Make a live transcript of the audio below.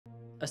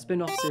a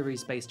spin-off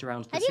series based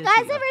around the Have city you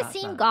guys of ever Batman.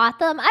 seen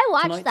Gotham? I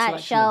watched Tonight's that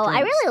selection show. of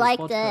I drinks really was liked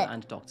vodka it.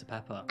 and Dr.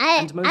 Pepper. I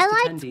And most liked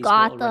attendees were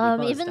Gotham, already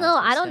buzzed even out though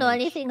of I don't know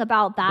stage. anything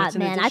about But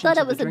in Batman. I addition thought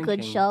to it was the a good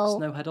drinking, show.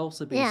 Snow had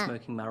also been Yeah.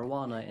 smoking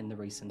marijuana in the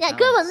recent Yeah,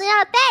 good one, hours.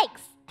 Leah.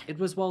 Thanks. It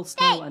was while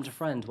Snow and a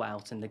friend were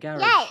out in the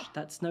garage Yay.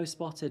 that Snow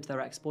spotted their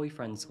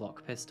ex-boyfriend's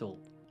Glock pistol.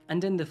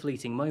 And in the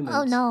fleeting moment,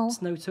 Oh, no.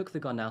 Snow took the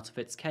gun out of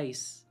its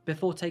case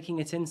before taking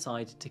it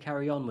inside to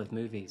carry on with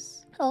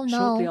movies. Oh, no.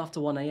 Shortly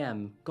after 1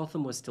 AM,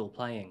 Gotham was still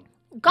playing.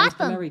 And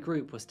Gotham. the merry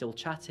group was still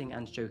chatting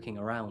and joking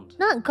around.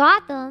 Not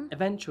Gotham.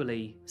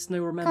 Eventually,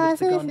 Snow remembered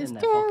the gun in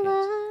their Thriller.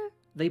 pocket.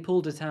 They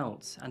pulled it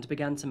out and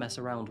began to mess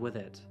around with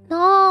it.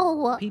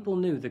 No. People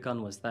knew the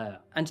gun was there,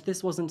 and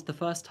this wasn't the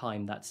first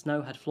time that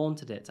Snow had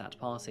flaunted it at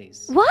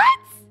parties. What?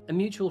 A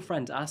mutual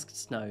friend asked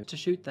Snow to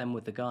shoot them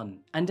with the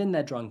gun, and in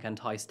their drunk and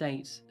high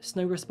state,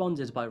 Snow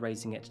responded by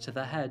raising it to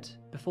their head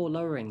before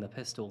lowering the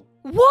pistol.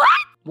 What?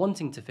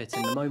 Wanting to fit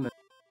in the moment.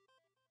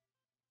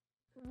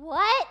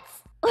 What?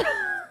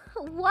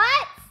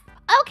 What?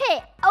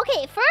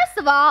 Okay, first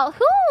of all,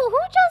 who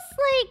just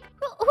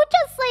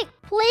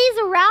plays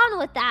around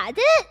with that?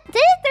 Did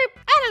there,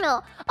 I don't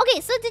know. Okay,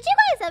 so did you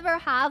guys ever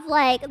have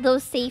like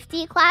those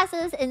safety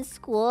classes in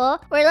school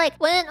where like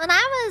when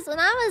I was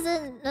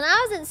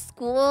in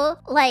school,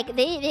 like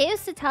they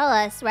used to tell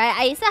us, right?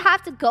 I used to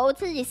have to go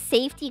to these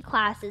safety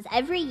classes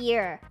every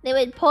year. They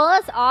would pull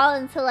us all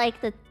into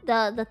like the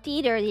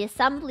theater, the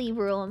assembly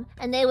room,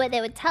 and they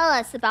would tell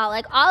us about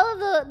like all of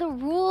the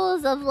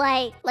rules of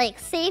like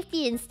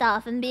safety and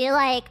stuff, and be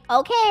like,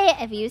 okay,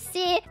 if you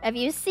see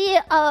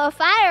a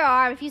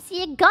firearm, if you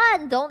see a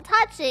gun, don't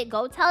touch it.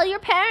 Go tell your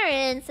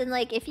parents, and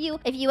like if you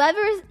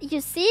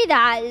see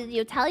that,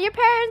 you tell your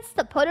parents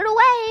to put it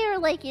away, or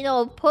like, you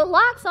know, put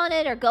locks on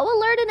it, or go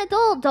alert an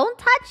adult. Don't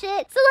touch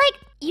it. So like,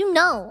 you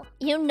know,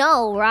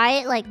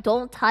 right? Like,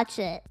 don't touch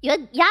it. Yeah,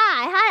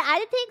 I had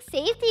to take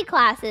safety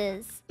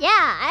classes. Yeah,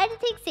 I had to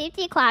take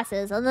safety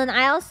classes, and then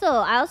I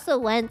also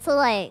went to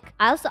like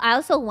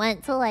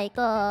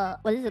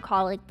what is it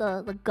called, like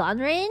the gun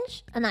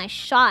range, and I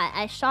shot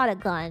a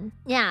gun.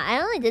 Yeah,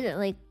 I only did it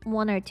like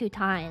 1 or 2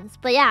 times,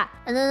 but yeah.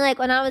 And then like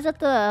when I was at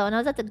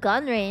the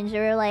gun range, they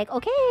were like,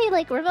 okay,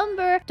 like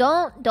remember,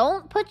 don't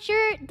ever put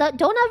your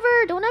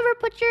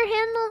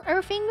hand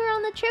or finger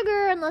on the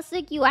trigger unless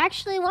like you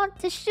actually want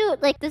to shoot.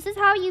 Like, this is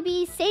how you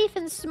be safe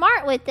and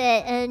smart with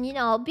it, and you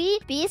know, be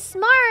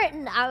smart.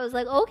 And I was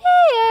like, okay,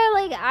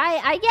 like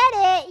I get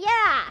it,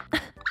 yeah.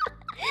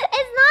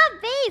 It's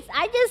not base.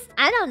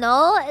 I don't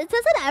know.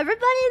 Doesn't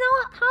everybody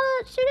know how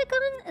to shoot a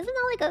gun? Isn't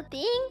that like a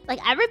thing?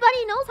 Like,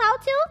 everybody knows how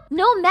to?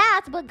 No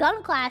math, but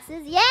gun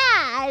classes. Yeah,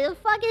 I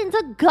fucking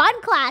took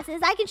gun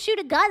classes. I can shoot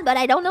a gun, but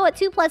I don't know what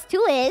 2 +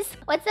 2 is.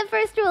 What's the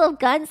first rule of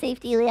gun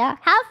safety, Leah?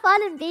 Have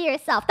fun and be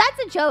yourself. That's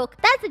a joke.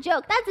 That's a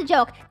joke. That's a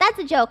joke. That's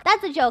a joke.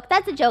 That's a joke.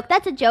 That's a joke.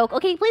 That's a joke.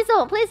 Okay, please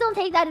don't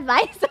take that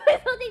advice.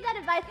 Please don't take that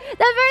advice.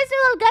 The first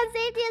rule of gun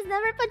safety is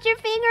never put your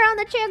finger on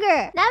the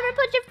trigger. Never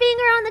put your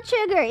finger on the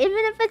trigger,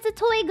 even if it's a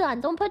toy gun.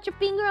 Don't put your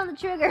finger on the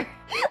trigger.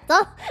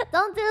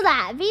 Don't do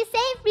that. Be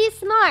safe, be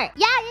smart.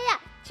 Yeah.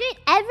 Treat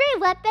every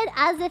weapon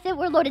as if it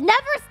were loaded.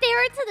 Never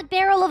stare into the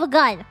barrel of a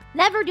gun.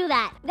 Never do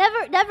that.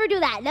 Never do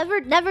that.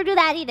 Never do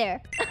that either.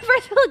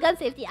 First rule of gun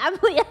safety. I'm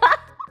Leah.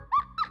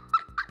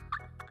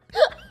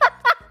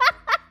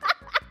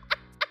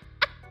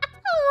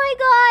 Oh my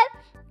god.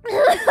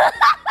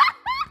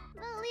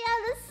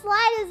 The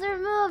slide is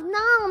removed.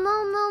 No.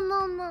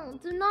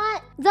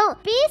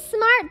 Don't. Be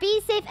smart,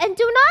 be safe, and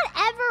do not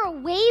ever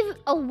wave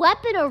a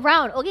weapon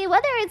around, okay?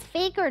 Whether it's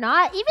fake or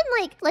not. Even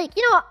like,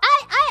 you know,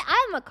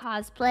 I'm a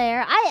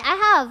cosplayer. I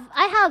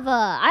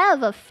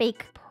have a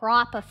fake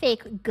prop, a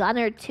fake gun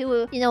or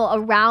two, you know,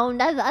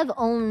 around. I've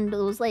owned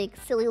those like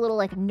silly little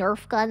like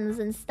Nerf guns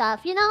and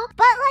stuff, you know?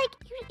 But like,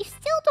 you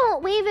still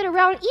don't wave it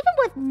around. Even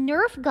with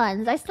Nerf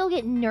guns, I still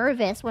get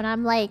nervous when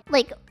I'm like,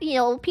 you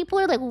know, people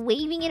are like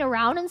waving it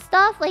around and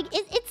stuff. Like,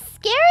 it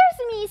scares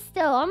me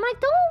still. I'm like,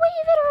 don't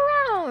wave it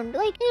around.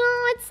 Like, you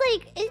know, it's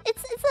like,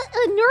 it's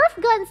a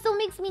Nerf gun still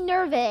makes me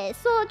nervous.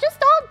 So just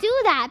don't do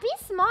that. Be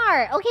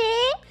smart,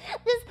 okay?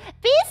 Just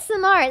be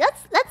smart.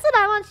 That's what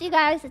I want you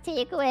guys to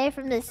take away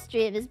from this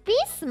stream. Is be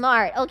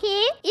smart,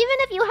 okay? Even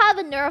if you have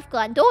a Nerf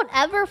gun, don't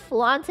ever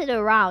flaunt it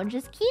around.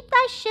 Just keep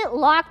that shit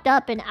locked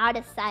up and out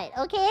of sight,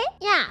 okay?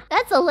 Yeah,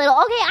 that's a little...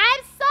 Okay,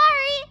 I'm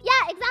sorry.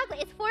 Yeah, exactly.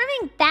 It's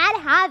forming bad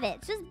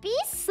habits. Just be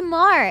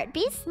smart.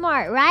 Be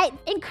smart, right?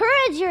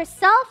 Encourage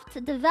yourself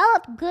to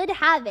develop good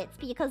habits,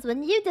 because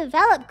when you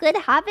develop good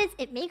habits,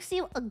 it makes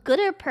you a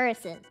gooder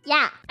person.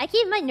 Yeah, I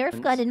keep my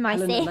Nerf gun in my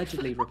Helen safe.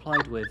 allegedly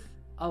replied with,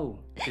 "Oh,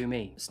 do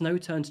me." Snow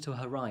turned to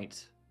her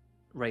right,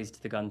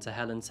 raised the gun to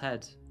Helen's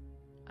head,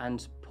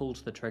 and pulled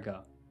the trigger.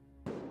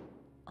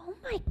 Oh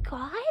my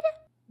god.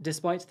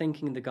 Despite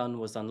thinking the gun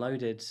was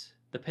unloaded,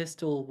 the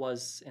pistol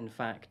was, in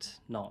fact,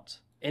 not.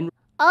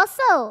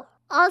 Also,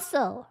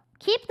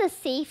 keep the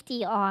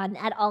safety on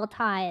at all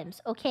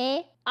times,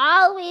 okay?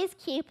 Always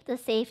keep the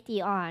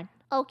safety on,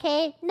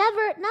 okay?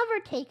 Never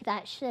take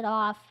that shit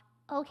off,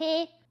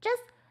 okay?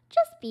 Just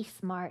be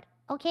smart,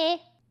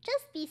 okay?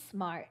 Just be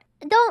smart.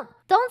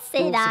 Don't say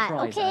Full of that,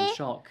 surprise okay? and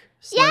shock,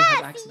 Snow had Yes,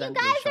 you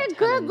accidentally guys shot are good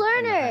Helen in the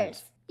head.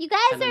 learners. You guys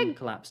Helen are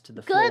collapsed to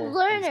the good floor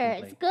learners.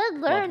 instantly,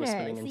 Good blood was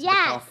spilling learners. into the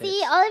Yeah, carpet,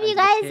 see, all of and you it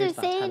guys appeared are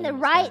that saying Helen the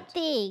was right dead.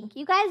 thing.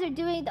 You guys are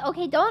doing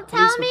okay, don't Police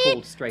tell were me.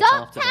 called straight Don't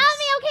after tell this,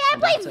 me, okay? I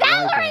and play after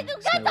Valorant. arriving, You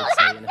guys Snow don't would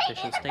say have in faith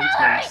official in statements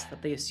Valorant.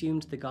 that they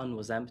assumed the gun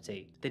was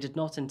empty. They did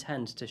not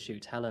intend to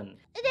shoot Helen.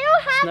 They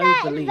don't have Snow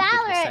that in believed it was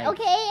Valorant, safe.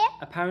 okay?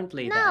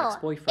 Apparently, No. their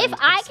ex-boyfriend If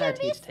had I can said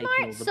be he'd taken all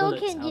smart, the so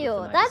bullets can out you.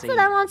 of the That's what magazine.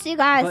 I want you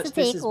guys But to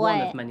this take is away.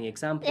 one of many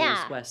examples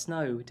Yeah. where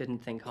Snow didn't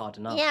think hard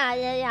enough.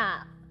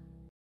 Yeah.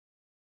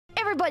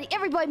 Everybody,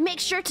 make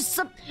sure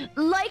to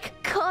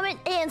like, comment,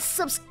 and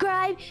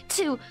subscribe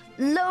to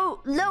Low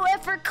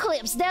Effort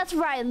Clips. That's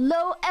right,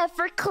 Low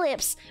Effort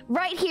Clips,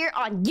 right here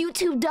on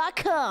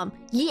YouTube.com.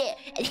 Yeah,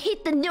 and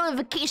hit the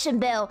notification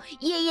bell.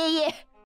 Yeah.